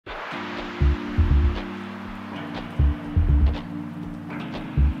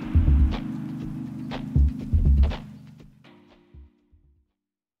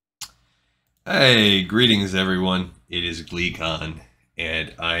Hey, greetings everyone. It is GleeCon,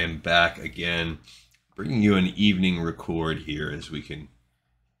 and I am back again, bringing you an evening record here as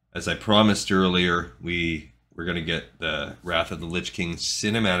I promised earlier, we're going to get the Wrath of the Lich King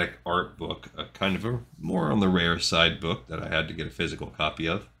cinematic art book, a kind of a more on the rare side book that I had to get a physical copy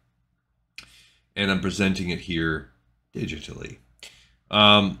of, and I'm presenting it here digitally.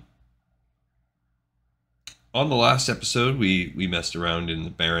 On the last episode, we messed around in the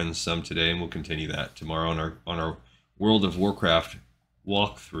Barrens some today, and we'll continue that tomorrow on our World of Warcraft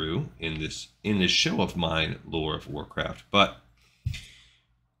walkthrough in this show of mine, Lore of Warcraft. But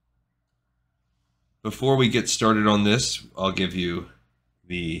before we get started on this, I'll give you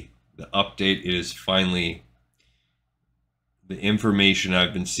the update. It is finally the information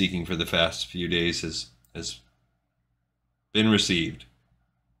I've been seeking for the past few days has been received.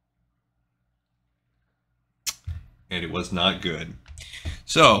 And it was not good.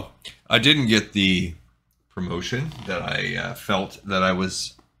 So I didn't get the promotion that I felt that I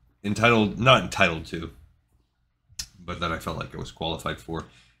was not entitled to, but that I felt like I was qualified for.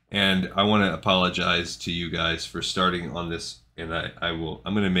 And I want to apologize to you guys for starting on this, and I'm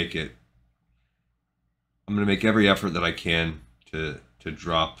going to make every effort that I can to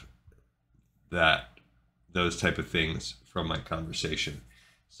drop those type of things from my conversation.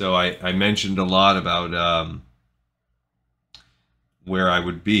 So I mentioned a lot about where I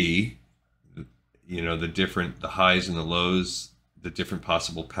would be, the highs and the lows, the different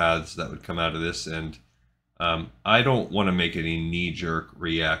possible paths that would come out of this. And I don't want to make any knee-jerk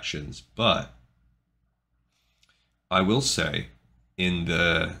reactions, but I will say in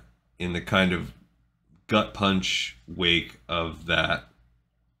the kind of gut punch wake of that,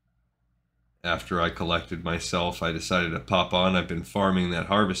 after I collected myself, I decided to pop on. I've been farming that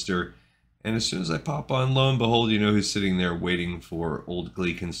harvester, and as soon as I pop on, lo and behold, you know who's sitting there waiting for old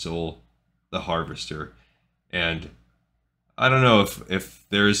Glee Console, the harvester. And I don't know if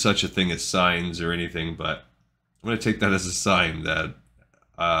there is such a thing as signs or anything, but I'm going to take that as a sign that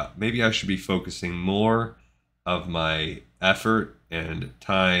maybe I should be focusing more of my effort and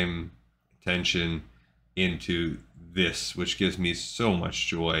time, attention into this, which gives me so much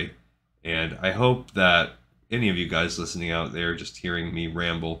joy. And I hope that any of you guys listening out there, just hearing me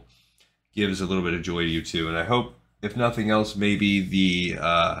ramble, gives a little bit of joy to you too. And I hope, if nothing else, maybe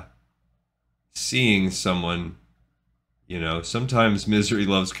the seeing someone, sometimes misery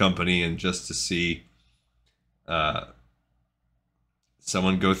loves company, and just to see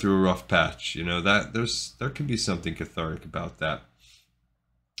someone go through a rough patch, that there can be something cathartic about that.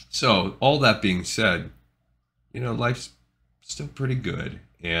 So all that being said, life's still pretty good,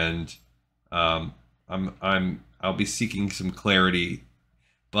 and I'll be seeking some clarity.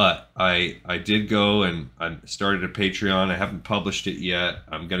 But I did go and I started a Patreon. I haven't published it yet.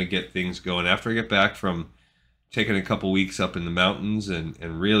 I'm going to get things going after I get back from taking a couple weeks up in the mountains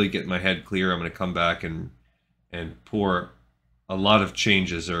and really get my head clear. I'm going to come back and pour a lot of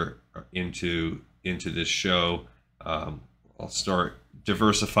changes into this show. I'll start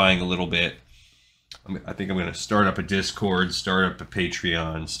diversifying a little bit. I think I'm going to start up a Discord, start up a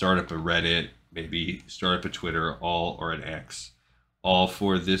Patreon, start up a Reddit, maybe start up a Twitter, or an X, all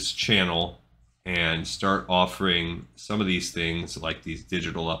for this channel, and start offering some of these things like these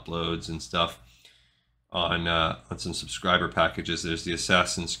digital uploads and stuff on some subscriber packages. There's the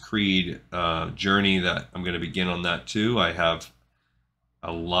Assassin's Creed journey that I'm going to begin on that too. I have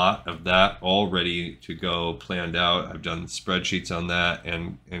a lot of that all ready to go, planned out. I've done spreadsheets on that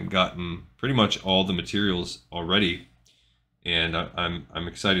and gotten pretty much all the materials already, and I'm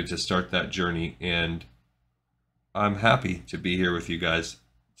excited to start that journey. And I'm happy to be here with you guys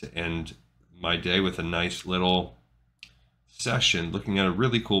to end my day with a nice little session looking at a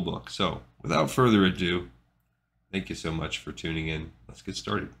really cool book. So without further ado, thank you so much for tuning in. Let's get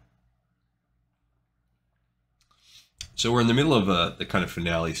started. So we're in the middle of the kind of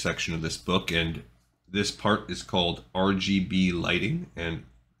finale section of this book, and this part is called RGB lighting, and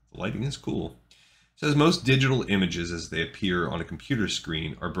the lighting is cool. It says most digital images as they appear on a computer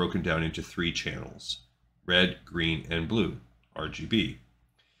screen are broken down into 3 channels: red, green, and blue, RGB.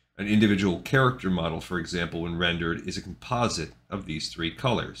 An individual character model, for example, when rendered, is a composite of these 3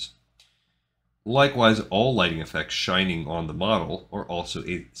 colors. Likewise, all lighting effects shining on the model are also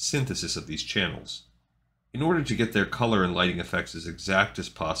a synthesis of these channels. In order to get their color and lighting effects as exact as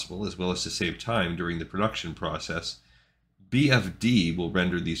possible, as well as to save time during the production process, BFD will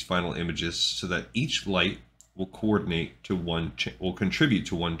render these final images so that each light will contribute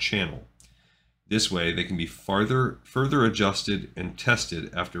to one channel. This way, they can be further adjusted and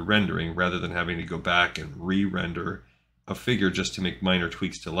tested after rendering, rather than having to go back and re-render a figure just to make minor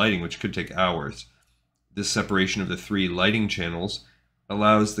tweaks to lighting, which could take hours. This separation of the 3 lighting channels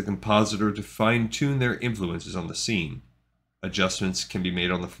allows the compositor to fine-tune their influences on the scene. Adjustments can be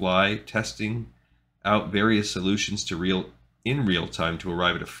made on the fly, testing out various solutions in real time to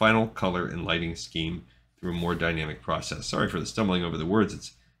arrive at a final color and lighting scheme through a more dynamic process. Sorry for the stumbling over the words.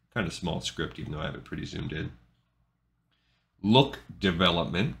 It's kind of small script, even though I have it pretty zoomed in. Look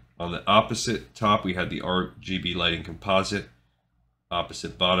development. On the opposite top, we had the RGB lighting composite.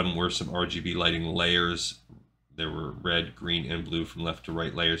 Opposite bottom were some RGB lighting layers. There were red, green, and blue from left to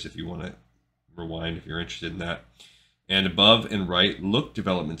right layers if you want to rewind if you're interested in that. And above and right, look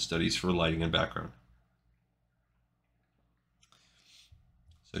development studies for lighting and background.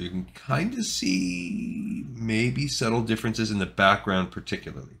 So you can kind of see maybe subtle differences in the background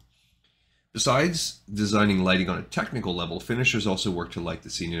particularly. Besides designing lighting on a technical level, finishers also work to light the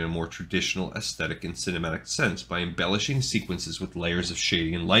scene in a more traditional aesthetic and cinematic sense by embellishing sequences with layers of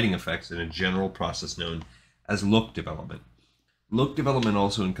shading and lighting effects in a general process known as look development. Look development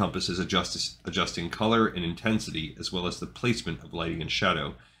also encompasses adjusting color and intensity, as well as the placement of lighting and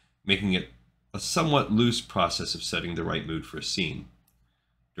shadow, making it a somewhat loose process of setting the right mood for a scene.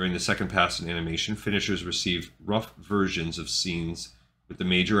 During the second pass in animation, finishers receive rough versions of scenes with the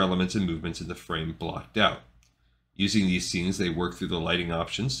major elements and movements in the frame blocked out. Using these scenes, they work through the lighting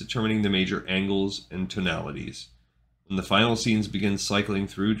options, determining the major angles and tonalities. When the final scenes begin cycling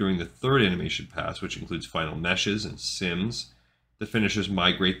through during the third animation pass, which includes final meshes and sims, the finishers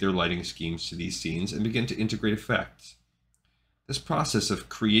migrate their lighting schemes to these scenes and begin to integrate effects. This process of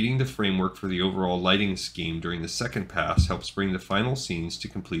creating the framework for the overall lighting scheme during the second pass helps bring the final scenes to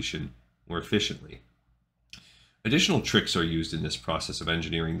completion more efficiently. Additional tricks are used in this process of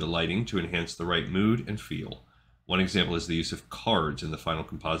engineering the lighting to enhance the right mood and feel. One example is the use of cards in the final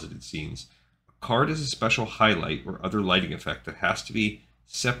composited scenes. A card is a special highlight or other lighting effect that has to be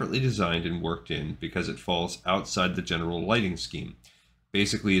separately designed and worked in because it falls outside the general lighting scheme.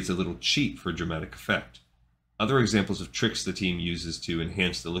 Basically, it's a little cheat for dramatic effect. Other examples of tricks the team uses to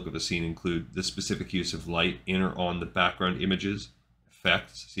enhance the look of a scene include the specific use of light in or on the background images,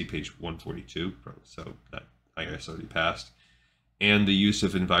 effects, see page 142, so that I guess already passed, and the use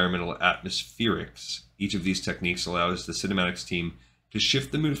of environmental atmospherics. Each of these techniques allows the cinematics team to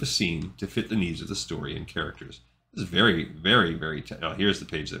shift the mood of a scene to fit the needs of the story and characters. This is very, very, very, here's the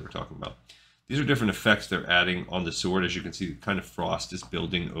page that we're talking about. These are different effects they're adding on the sword. As you can see, the kind of frost is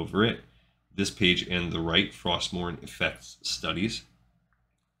building over it. This page and the right, Frostmourne Effects Studies.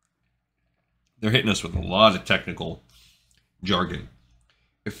 They're hitting us with a lot of technical jargon.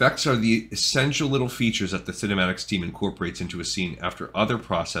 Effects are the essential little features that the cinematics team incorporates into a scene after other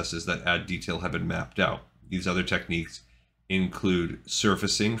processes that add detail have been mapped out. These other techniques include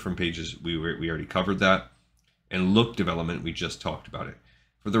surfacing from pages, we already covered that, and look development, we just talked about it.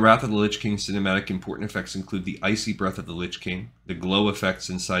 For the Wrath of the Lich King cinematic, important effects include the icy breath of the Lich King, the glow effects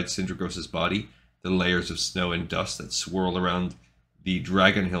inside Sindragos's body, the layers of snow and dust that swirl around the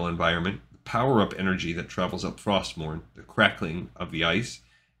Dragon Hill environment, the power-up energy that travels up Frostmourne, the crackling of the ice,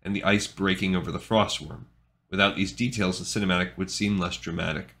 and the ice breaking over the Frostworm. Without these details, the cinematic would seem less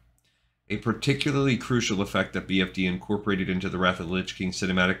dramatic. A particularly crucial effect that BFD incorporated into the Wrath of the Lich King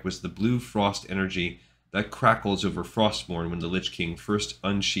cinematic was the blue frost energy that crackles over Frostmourne when the Lich King first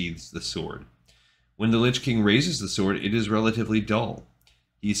unsheathes the sword. When the Lich King raises the sword, it is relatively dull.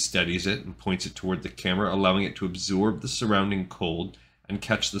 He steadies it and points it toward the camera, allowing it to absorb the surrounding cold and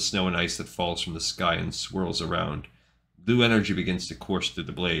catch the snow and ice that falls from the sky and swirls around. Blue energy begins to course through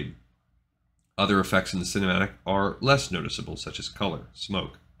the blade. Other effects in the cinematic are less noticeable, such as color,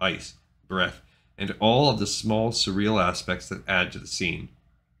 smoke, ice, breath, and all of the small surreal aspects that add to the scene.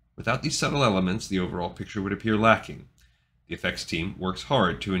 Without these subtle elements, the overall picture would appear lacking. The effects team works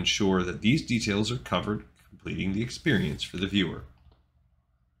hard to ensure that these details are covered, completing the experience for the viewer.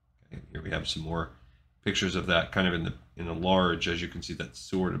 Okay, here we have some more pictures of that, kind of in the large, as you can see that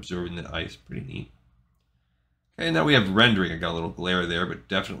sword absorbing the ice, pretty neat. Okay, now we have rendering. I got a little glare there, but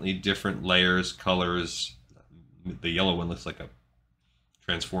definitely different layers, colors. The yellow one looks like a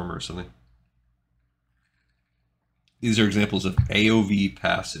transformer or something. These are examples of AOV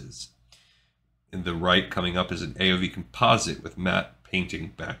passes. In the right coming up is an AOV composite with matte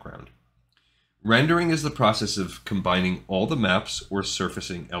painting background. Rendering is the process of combining all the maps or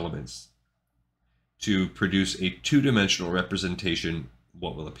surfacing elements to produce a two-dimensional representation,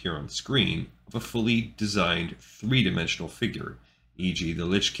 what will appear on screen, of a fully designed three-dimensional figure, e.g. the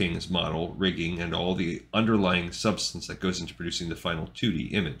Lich King's model, rigging, and all the underlying substance that goes into producing the final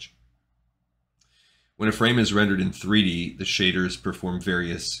 2D image. When a frame is rendered in 3D, the shaders perform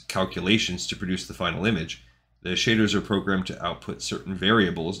various calculations to produce the final image. The shaders are programmed to output certain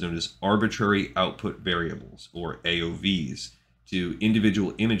variables known as arbitrary output variables, or AOVs, to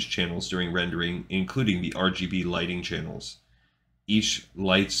individual image channels during rendering, including the RGB lighting channels. Each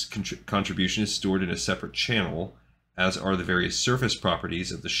light's contribution is stored in a separate channel, as are the various surface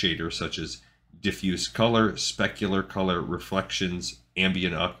properties of the shader, such as diffuse color, specular color, reflections,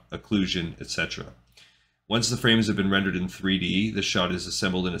 ambient occlusion, etc. Once the frames have been rendered in 3D, the shot is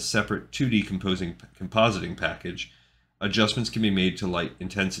assembled in a separate 2D compositing package. Adjustments can be made to light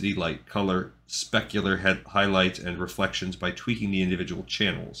intensity, light color, specular highlight, and reflections by tweaking the individual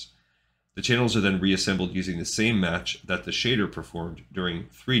channels. The channels are then reassembled using the same match that the shader performed during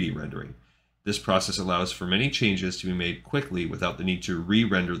 3D rendering. This process allows for many changes to be made quickly without the need to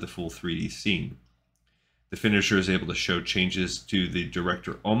re-render the full 3D scene. The finisher is able to show changes to the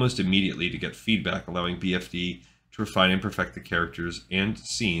director almost immediately to get feedback, allowing BFD to refine and perfect the characters and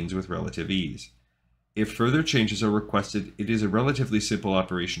scenes with relative ease. If further changes are requested, it is a relatively simple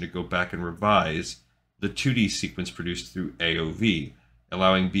operation to go back and revise the 2D sequence produced through AOV,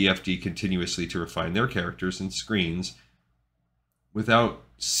 allowing BFD continuously to refine their characters and screens without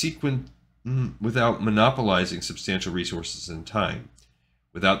monopolizing substantial resources and time.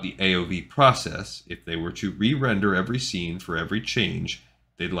 Without the AOV process, if they were to re-render every scene for every change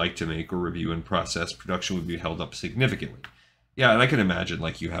they'd like to make or review and process, production would be held up significantly. Yeah, and I can imagine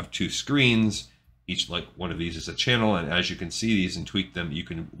like you have two screens, each like one of these is a channel, and as you can see these and tweak them, you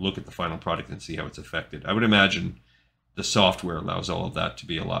can look at the final product and see how it's affected. I would imagine the software allows all of that to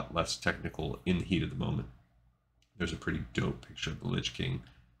be a lot less technical in the heat of the moment. There's a pretty dope picture of the Lich King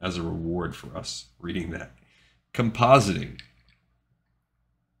as a reward for us reading that. Compositing.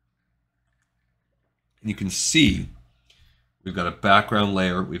 And you can see we've got a background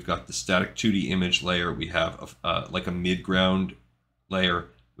layer, we've got the static 2D image layer, we have like a midground layer,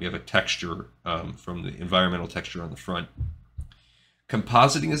 we have a texture from the environmental texture on the front.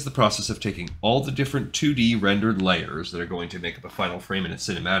 Compositing is the process of taking all the different 2D rendered layers that are going to make up a final frame in a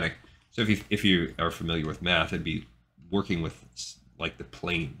cinematic. So if you are familiar with math, it'd be working with like the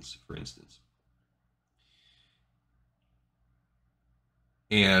planes, for instance,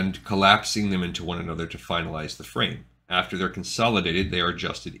 and collapsing them into one another to finalize the frame. After they're consolidated, they are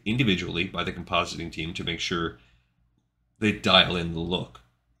adjusted individually by the compositing team to make sure they dial in the look.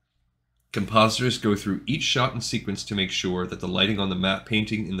 Compositors go through each shot and sequence to make sure that the lighting on the matte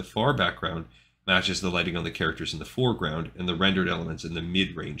painting in the far background matches the lighting on the characters in the foreground and the rendered elements in the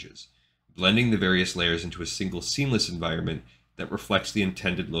mid-ranges, blending the various layers into a single seamless environment that reflects the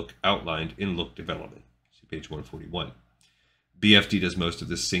intended look outlined in look development. See page 141. BFD does most of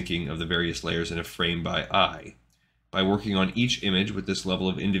the syncing of the various layers in a frame by eye. By working on each image with this level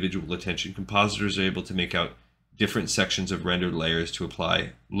of individual attention, compositors are able to make out different sections of rendered layers to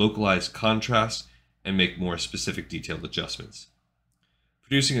apply localized contrast and make more specific detailed adjustments.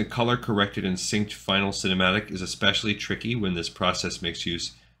 Producing a color-corrected and synced final cinematic is especially tricky when this process makes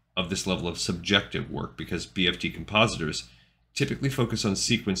use of this level of subjective work, because BFD compositors typically focus on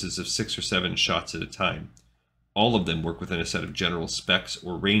sequences of 6 or 7 shots at a time. All of them work within a set of general specs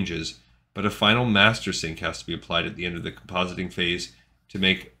or ranges, but a final master sync has to be applied at the end of the compositing phase to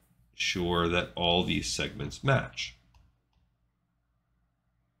make sure that all these segments match.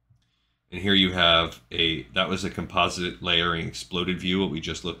 And here you have that was a composite layering exploded view, what we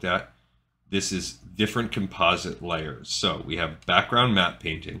just looked at. This is different composite layers. So we have background matte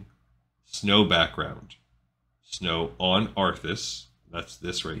painting, snow background, snow on Arthas, that's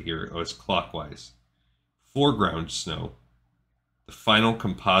this right here, oh it's clockwise. Foreground snow, the final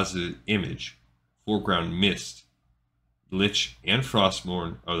composite image, foreground mist, Lich and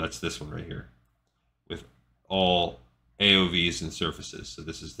Frostmourne, oh that's this one right here, with all AOVs and surfaces. So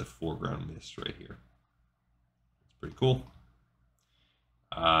this is the foreground mist right here. It's pretty cool.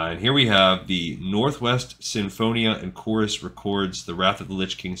 And here we have the Northwest Sinfonia and Chorus records the Wrath of the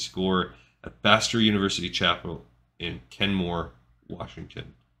Lich King score at Baxter University Chapel in Kenmore,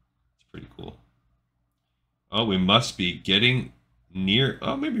 Washington. It's pretty cool. Oh, we must be getting near...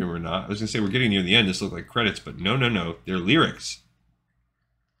 Oh, maybe we're not. I was going to say we're getting near the end. This looked like credits, but no, no, no. They're lyrics.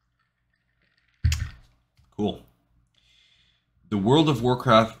 Cool. The World of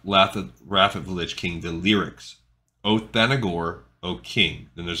Warcraft, Wrath of the Lich King, the lyrics. O Thanagor, O King.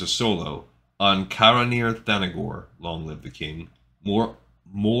 Then there's a solo. On Karanir Thanagor, long live the king. More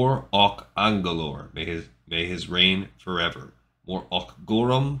Ok Angalor, may his reign forever. More Ok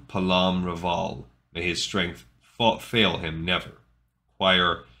Gorum Palam Raval. May his strength fail him never.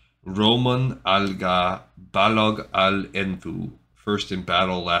 Choir Roman Alga Balog Al Enthu, first in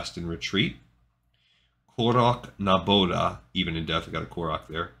battle, last in retreat. Korok Naboda, even in death, I got a Korok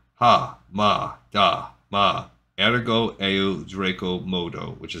there. Ha, Ma, Da, ma, ergo eu draco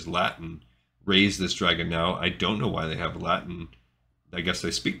modo, which is Latin. Raise this dragon now. I don't know why they have Latin. I guess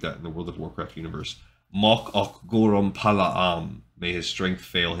they speak that in the World of Warcraft universe. Mok ok gorum palaam, may his strength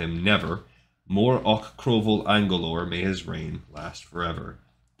fail him never. Mor ok kroval angolor, may his reign last forever.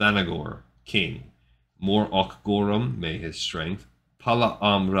 Thanagor, king. Mor ok gorum, may his strength.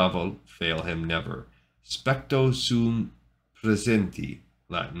 Palaam ravel, fail him never. Specto sum presenti,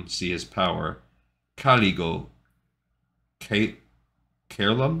 Latin, see his power. Caligo,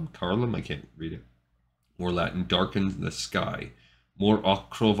 Carlum, I can't read it. More Latin, darken the sky. More ok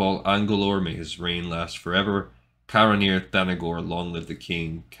kroval angolor, may his reign last forever. Karanir Thanagor, long live the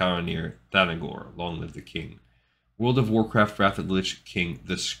king. Karanir Thanagor, long live the king. World of Warcraft, Wrath of the Lich King,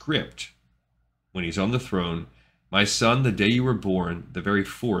 the script. When he's on the throne, my son, the day you were born, the very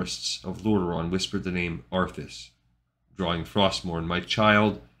forests of Lordaeron whispered the name Arthas. Drawing Frostmourne, my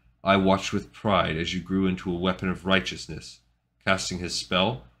child, I watched with pride as you grew into a weapon of righteousness. Casting his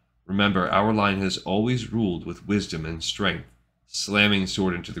spell, remember our line has always ruled with wisdom and strength, slamming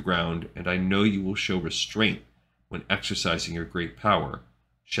sword into the ground, and I know you will show restraint when exercising your great power.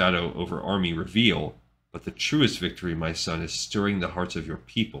 Shadow over army reveal, but the truest victory, my son, is stirring the hearts of your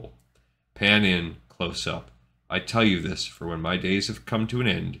people. Pan in, close up. I tell you this, for when my days have come to an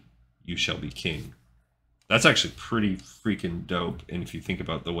end, you shall be king. That's actually pretty freaking dope, and if you think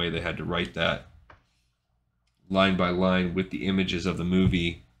about the way they had to write that line by line with the images of the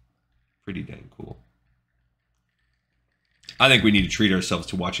movie, pretty dang cool. I think we need to treat ourselves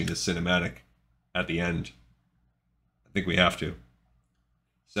to watching this cinematic at the end. I think we have to.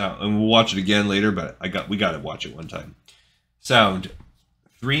 So, and we'll watch it again later, but we got to watch it one time. Sound.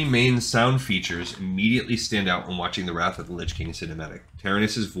 3 main sound features immediately stand out when watching the Wrath of the Lich King cinematic.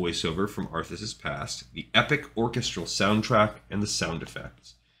 Taranis' voiceover from Arthas' past, the epic orchestral soundtrack, and the sound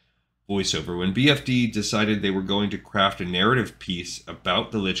effects. Voiceover. When BFD decided they were going to craft a narrative piece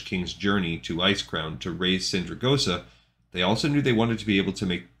about the Lich King's journey to Icecrown to raise Sindragosa, they also knew they wanted to be able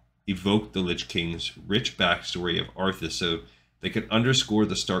to evoke the Lich King's rich backstory of Arthas so they could underscore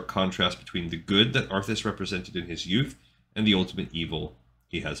the stark contrast between the good that Arthas represented in his youth and the ultimate evil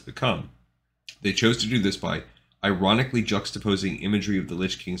he has become. They chose to do this by ironically juxtaposing imagery of the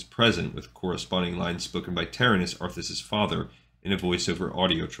Lich King's present with corresponding lines spoken by Taranis, Arthas' father, in a voiceover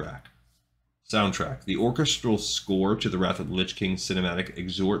audio track. Soundtrack. The orchestral score to the Wrath of the Lich King cinematic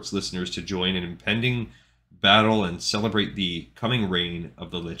exhorts listeners to join an impending battle and celebrate the coming reign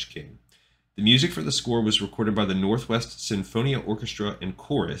of the Lich King. The music for the score was recorded by the Northwest Sinfonia Orchestra and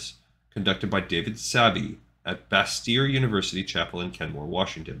Chorus, conducted by David Saby at Bastyr University Chapel in Kenmore,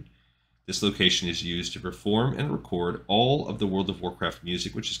 Washington. This location is used to perform and record all of the World of Warcraft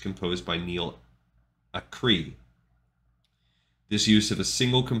music, which is composed by Neil Acree. This use of a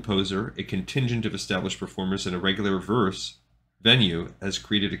single composer, a contingent of established performers, and a regular verse venue has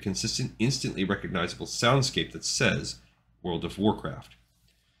created a consistent, instantly recognizable soundscape that says World of Warcraft.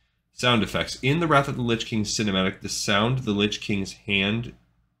 Sound effects. In the Wrath of the Lich King cinematic, the sound of the Lich King's hand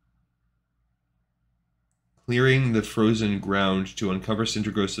clearing the frozen ground to uncover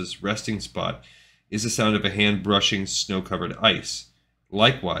Sindragosa's resting spot is the sound of a hand brushing snow-covered ice.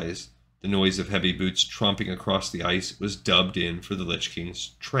 Likewise, the noise of heavy boots tromping across the ice was dubbed in for the Lich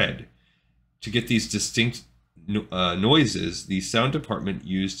King's tread. To get these distinct noises, the sound department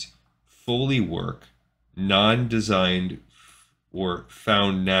used Foley work, non-designed or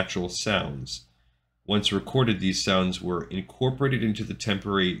found natural sounds. Once recorded, these sounds were incorporated into the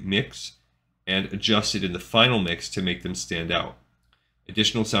temporary mix and adjusted in the final mix to make them stand out.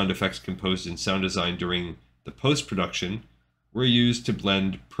 Additional sound effects composed in sound design during the post-production were used to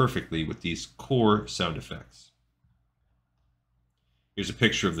blend perfectly with these core sound effects. Here's a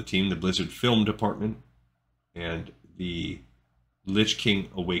picture of the team, the Blizzard film department, and the Lich King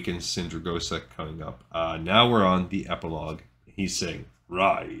awakens Sindragosa coming up. Now we're on the epilogue. He's saying,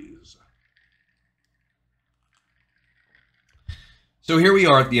 "Rise." So here we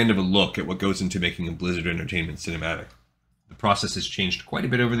are at the end of a look at what goes into making a Blizzard Entertainment cinematic. The process has changed quite a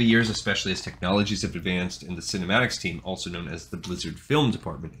bit over the years, especially as technologies have advanced, and the cinematics team, also known as the Blizzard Film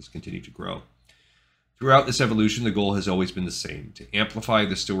Department, has continued to grow. Throughout this evolution, the goal has always been the same: to amplify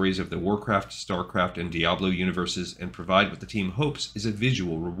the stories of the Warcraft, StarCraft, and Diablo universes and provide what the team hopes is a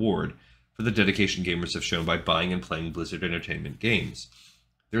visual reward for the dedication gamers have shown by buying and playing Blizzard Entertainment games.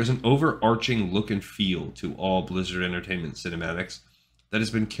 There is an overarching look and feel to all Blizzard Entertainment cinematics that has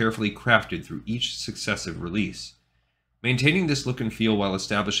been carefully crafted through each successive release. Maintaining this look and feel while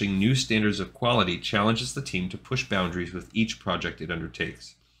establishing new standards of quality challenges the team to push boundaries with each project it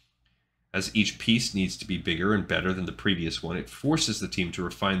undertakes. As each piece needs to be bigger and better than the previous one, it forces the team to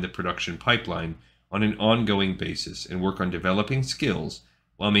refine the production pipeline on an ongoing basis and work on developing skills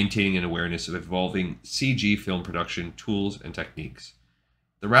while maintaining an awareness of evolving CG film production tools and techniques.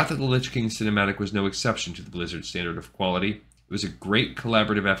 The Wrath of the Lich King cinematic was no exception to the Blizzard standard of quality. It was a great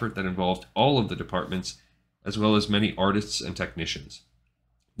collaborative effort that involved all of the departments, as well as many artists and technicians.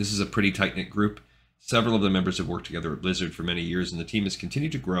 This is a pretty tight-knit group. Several of the members have worked together at Blizzard for many years, and the team has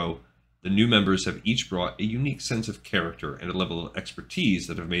continued to grow. The new members have each brought a unique sense of character and a level of expertise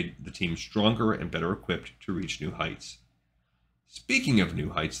that have made the team stronger and better equipped to reach new heights. Speaking of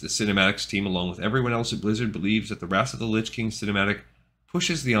new heights, the cinematics team, along with everyone else at Blizzard, believes that the Wrath of the Lich King cinematic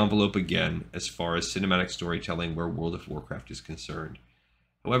pushes the envelope again as far as cinematic storytelling where World of Warcraft is concerned.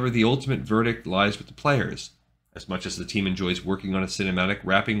 However, the ultimate verdict lies with the players. As much as the team enjoys working on a cinematic,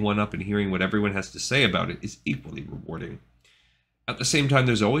 wrapping one up and hearing what everyone has to say about it is equally rewarding. At the same time,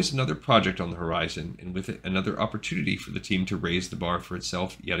 there's always another project on the horizon, and with it, another opportunity for the team to raise the bar for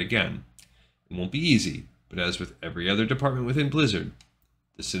itself yet again. It won't be easy, but as with every other department within Blizzard,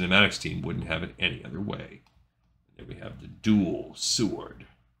 the cinematics team wouldn't have it any other way. And there we have the dual sword.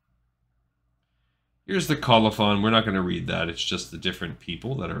 Here's the colophon. We're not going to read that. It's just the different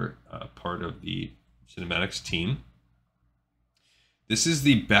people that are part of the cinematics team. This is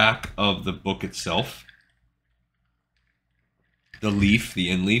the back of the book itself. The leaf,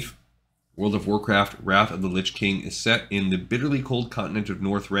 the in-leaf. World of Warcraft, Wrath of the Lich King is set in the bitterly cold continent of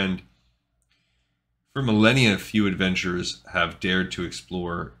Northrend. For millennia, few adventurers have dared to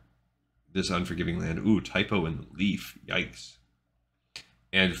explore this unforgiving land. Ooh, typo in the leaf. Yikes.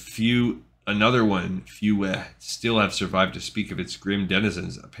 And few still have survived to speak of its grim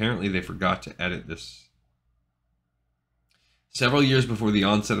denizens. Apparently, they forgot to edit this. Several years before the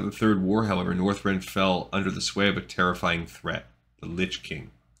onset of the Third War, however, Northrend fell under the sway of a terrifying threat, the Lich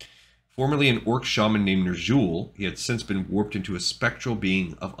King. Formerly an orc shaman named Ner'zhul, he had since been warped into a spectral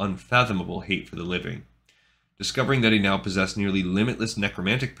being of unfathomable hate for the living. Discovering that he now possessed nearly limitless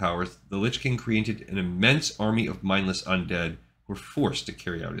necromantic powers, the Lich King created an immense army of mindless undead who were forced to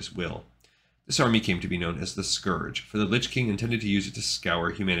carry out his will. This army came to be known as the Scourge, for the Lich King intended to use it to scour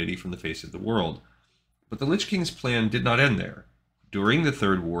humanity from the face of the world. But the Lich King's plan did not end there. During the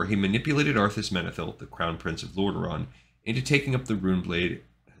Third War, he manipulated Arthas Menethil, the Crown Prince of Lordaeron, into taking up the runeblade,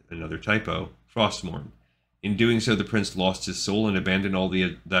 another typo, Frostmourne. In doing so, the prince lost his soul and abandoned all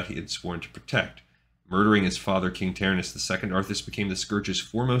that he had sworn to protect. Murdering his father, King Taranis II, Arthas became the Scourge's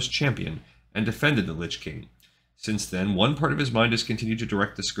foremost champion and defended the Lich King. Since then, one part of his mind has continued to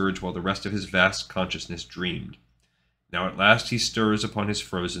direct the Scourge while the rest of his vast consciousness dreamed. Now at last he stirs upon his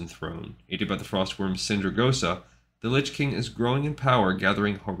frozen throne. Aided by the frostworm Sindragosa, the Lich King is growing in power,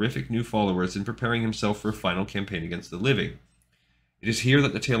 gathering horrific new followers and preparing himself for a final campaign against the living. It is here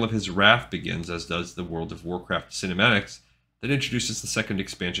that the tale of his wrath begins, as does the World of Warcraft cinematics that introduces the second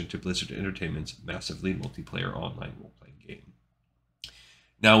expansion to Blizzard Entertainment's massively multiplayer online role-playing game.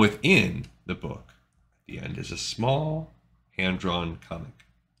 Now within the book, at the end, is a small, hand-drawn comic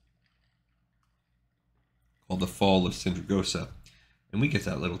called The Fall of Sindragosa, and we get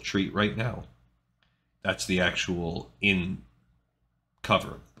that little treat right now. That's the actual in cover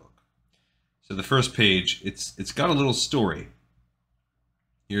of the book. So the first page, it's got a little story.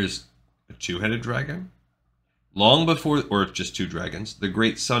 Here's a two-headed dragon. Long before, or just two dragons, the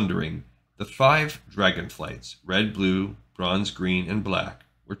Great Sundering, the 5 dragonflights, red, blue, bronze, green, and black,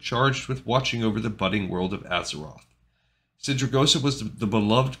 were charged with watching over the budding world of Azeroth. Sindragosa was the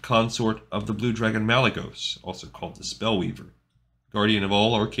beloved consort of the blue dragon Malygos, also called the Spellweaver, guardian of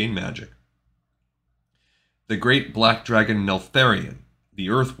all arcane magic. The great black dragon Neltharion, the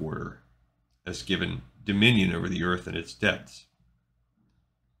Earth Warder, has given dominion over the earth and its depths.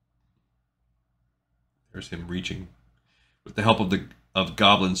 There's him reaching. With the help of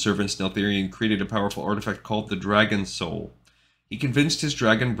goblin servants, Neltharion created a powerful artifact called the Dragon Soul. He convinced his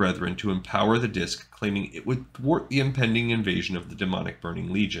dragon brethren to empower the disc, claiming it would thwart the impending invasion of the demonic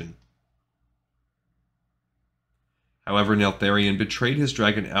Burning Legion. However, Neltharion betrayed his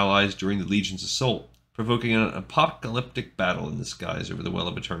dragon allies during the Legion's assault, provoking an apocalyptic battle in the skies over the Well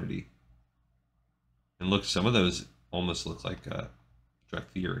of Eternity. And look, some of those almost look like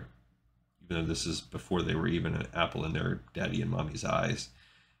Drakthir, even though this is before they were even an apple in their daddy and mommy's eyes.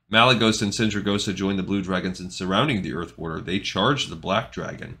 Malygos and Sindragosa joined the Blue Dragons in surrounding the Earth Warder. They charged the Black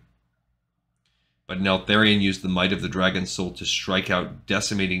Dragon. But Neltharion used the might of the Dragon Soul to strike out,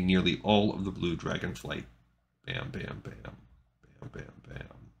 decimating nearly all of the Blue Dragon flight. Bam, bam, bam. Bam, bam, bam.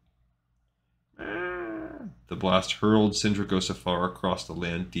 The blast hurled Sindragosa far across the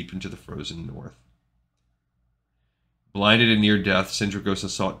land, deep into the frozen north. Blinded and near death, Sindragosa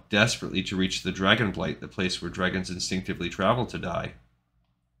sought desperately to reach the Dragonblight, the place where dragons instinctively travel to die.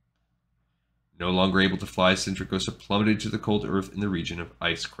 No longer able to fly, Sindragosa plummeted to the cold earth in the region of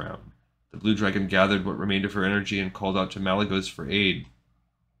Ice Crown. The blue dragon gathered what remained of her energy and called out to Malygos for aid.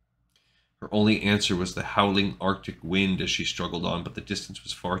 Her only answer was the howling Arctic wind as she struggled on, but the distance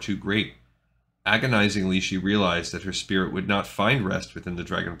was far too great. Agonizingly, she realized that her spirit would not find rest within the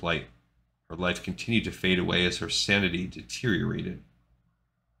dragonblight. Her life continued to fade away as her sanity deteriorated.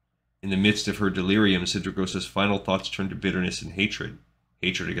 In the midst of her delirium, Sindragosa's final thoughts turned to bitterness and hatred.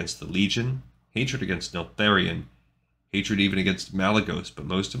 Hatred against the Legion, hatred against Neltharion, hatred even against Malygos, but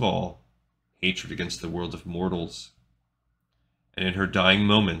most of all, hatred against the world of mortals. And in her dying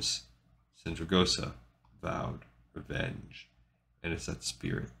moments, Sindragosa vowed revenge. And it's that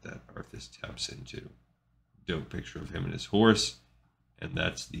spirit that Arthas taps into. Dope picture of him and his horse. And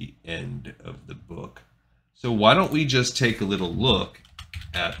that's the end of the book. So why don't we just take a little look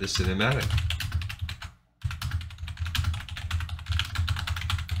at the cinematic?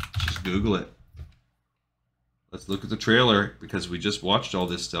 Just Google it. Let's look at the trailer because we just watched all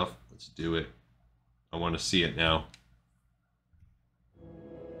this stuff. Let's do it. I want to see it now.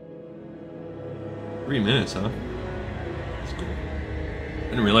 3 minutes, huh? That's cool. I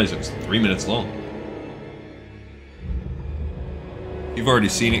didn't realize it was 3 minutes long. If you've already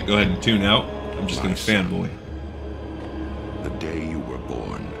seen it, go ahead and tune out. I'm just going to fanboy. The day you were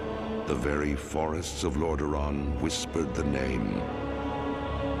born, the very forests of Lordaeron whispered the name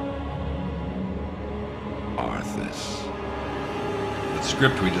Arthas. The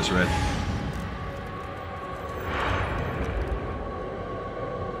script we just read.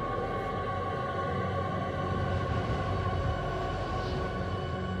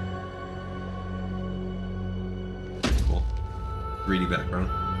 Cool. 3D background.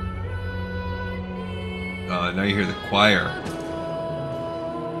 Now you hear the choir.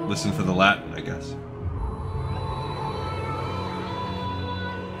 Listen for the Latin, I guess.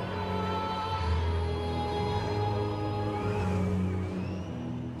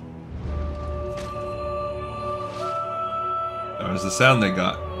 That was the sound they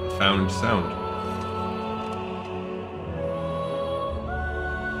got. Found sound.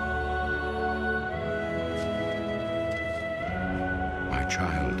 My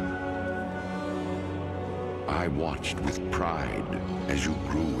child, I watched with pride as you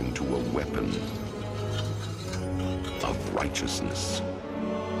grew into a weapon of righteousness.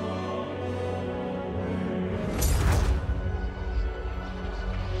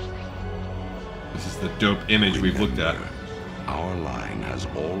 This is the dope image we've looked at. Our line has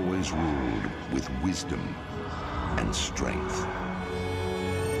always ruled with wisdom and strength.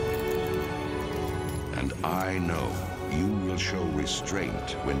 And I know you will show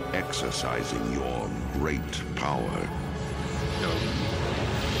restraint when exercising your great power. Dope.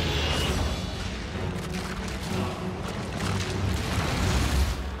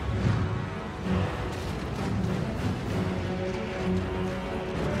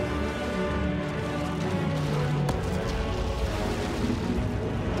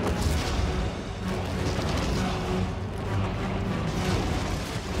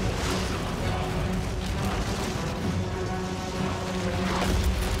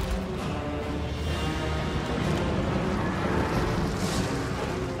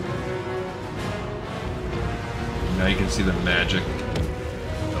 Now you can see the magic,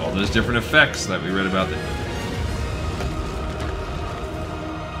 all those different effects that we read about.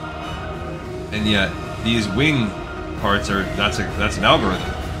 And yet, these wing parts are, that's an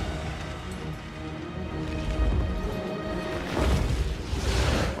algorithm.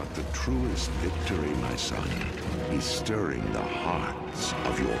 But the truest victory, my son, is stirring the hearts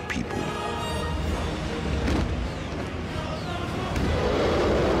of your people.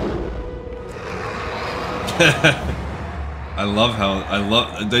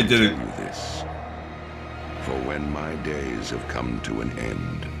 They did it. Tell you this, for when my days have come to an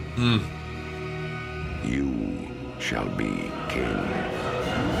end, you shall be king.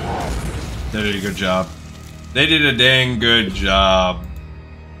 They did a good job. They did a dang good job.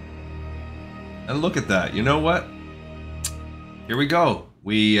 And look at that. You know what? Here we go.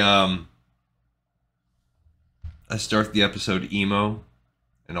 I start the episode emo,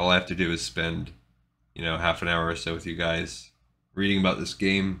 and all I have to do is spend, half an hour or so with you guys reading about this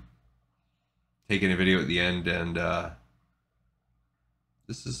game, taking a video at the end, and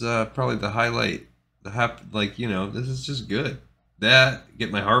this is probably the highlight. This is just good.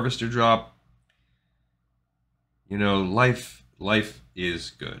 Get my harvester drop. Life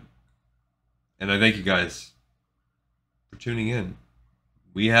is good. And I thank you guys for tuning in.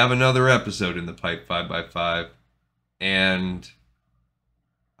 We have another episode in the pipe, 5x5, and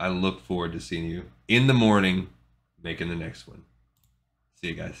I look forward to seeing you in the morning making the next one. See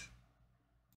you guys.